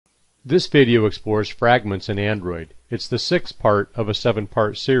This video explores fragments in Android. It's the sixth part of a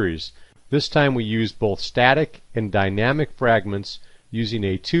 7-part series. This time we use both static and dynamic fragments using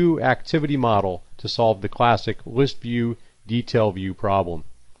a 2-activity model to solve the classic list view, detail view problem.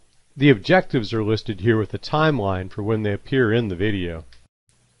 The objectives are listed here with a timeline for when they appear in the video.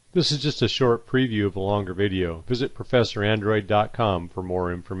 This is just a short preview of the longer video. Visit ProfessorAndroid.com for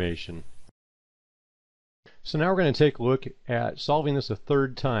more information. So now we're going to take a look at solving this a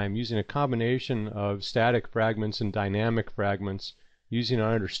third time using a combination of static fragments and dynamic fragments, using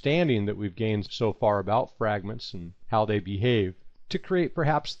our understanding that we've gained so far about fragments and how they behave to create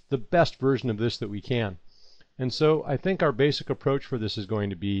perhaps the best version of this that we can. And so I think our basic approach for this is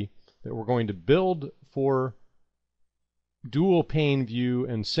going to be that we're going to build for dual pane view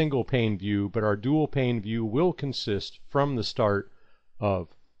and single pane view, but our dual pane view will consist from the start of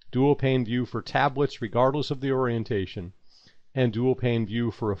dual pane view for tablets regardless of the orientation, and dual pane view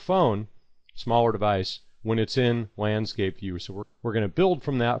for a phone, smaller device, when it's in landscape view. So we're going to build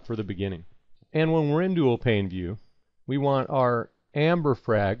from that for the beginning. And when we're in dual pane view, we want our amber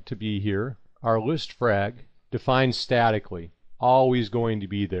frag to be here, our list frag defined statically, always going to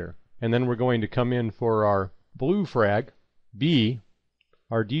be there. And then we're going to come in for our blue frag, B,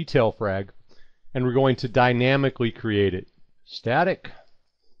 our detail frag, and we're going to dynamically create it. Static,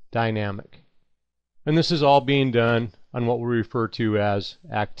 dynamic. And this is all being done on what we refer to as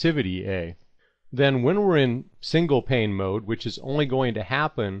activity A. Then when we're in single pane mode, which is only going to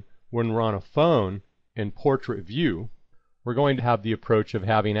happen when we're on a phone in portrait view, we're going to have the approach of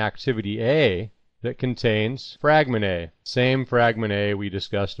having activity A that contains fragment A, same fragment A we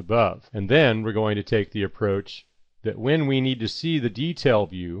discussed above. And then we're going to take the approach that when we need to see the detail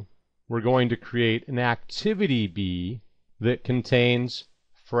view, we're going to create an activity B that contains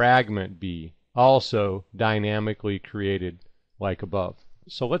fragment B, also dynamically created like above.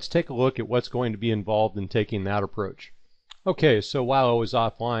 So let's take a look at what's going to be involved in taking that approach. Okay, so while I was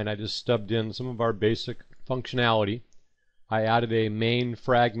offline, I just stubbed in some of our basic functionality. I added a main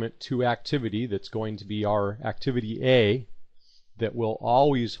fragment to activity that's going to be our activity A that will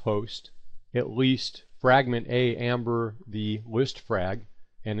always host at least fragment A amber, the list frag,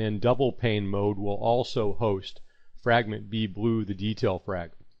 and in double pane mode will also host fragment B blue, the detail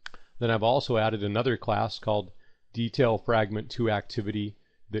frag. Then I've also added another class called detail fragment to activity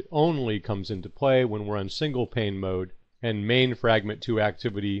that only comes into play when we're on single pane mode, and main fragment to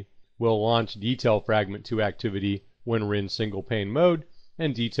activity will launch detail fragment to activity when we're in single pane mode,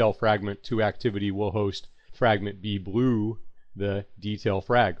 and detail fragment to activity will host fragment B blue, the detail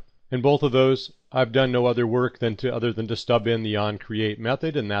frag. In both of those, I've done no other work other than to stub in the onCreate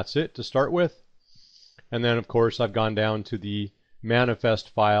method, and that's it to start with. And then of course I've gone down to the manifest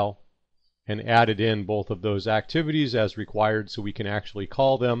file and added in both of those activities as required so we can actually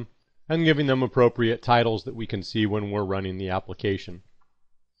call them, and giving them appropriate titles that we can see when we're running the application.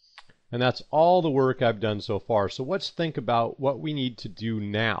 And that's all the work I've done so far. So let's think about what we need to do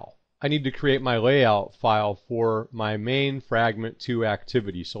now. I need to create my layout file for my main fragment to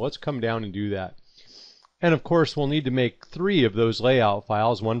activity. So let's come down and do that. And of course we'll need to make 3 of those layout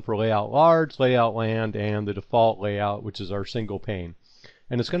files, one for layout large, layout land, and the default layout, which is our single pane.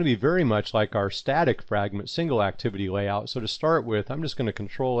 And it's going to be very much like our static fragment single activity layout. So to start with, I'm just going to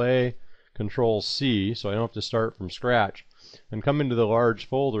Control A, Control C, so I don't have to start from scratch, and come into the large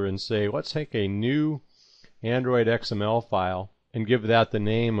folder and say, let's take a new Android XML file and give that the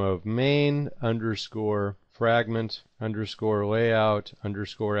name of main underscore fragment underscore layout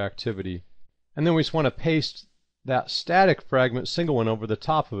underscore activity. And then we just want to paste that static fragment single one over the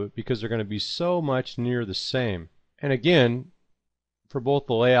top of it because they're going to be so much near the same. And again, for both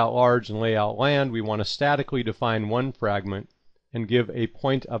the layout large and layout land, we want to statically define one fragment and give a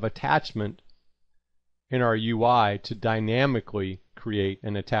point of attachment in our UI to dynamically create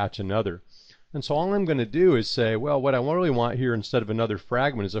and attach another. And so all I'm going to do is say, well, what I really want here instead of another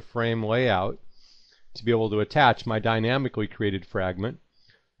fragment is a frame layout to be able to attach my dynamically created fragment.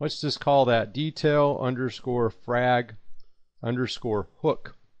 Let's just call that detail underscore frag underscore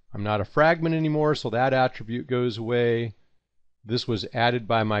hook. I'm not a fragment anymore, so that attribute goes away. This was added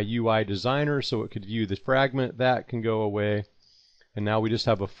by my UI designer so it could view the fragment. That can go away. And now we just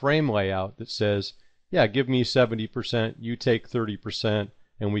have a frame layout that says, yeah, give me 70%, you take 30%,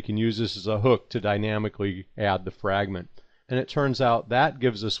 and we can use this as a hook to dynamically add the fragment. And it turns out that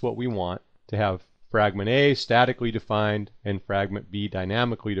gives us what we want, to have fragment A statically defined and fragment B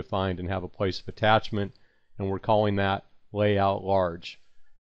dynamically defined and have a place of attachment, and we're calling that layout large.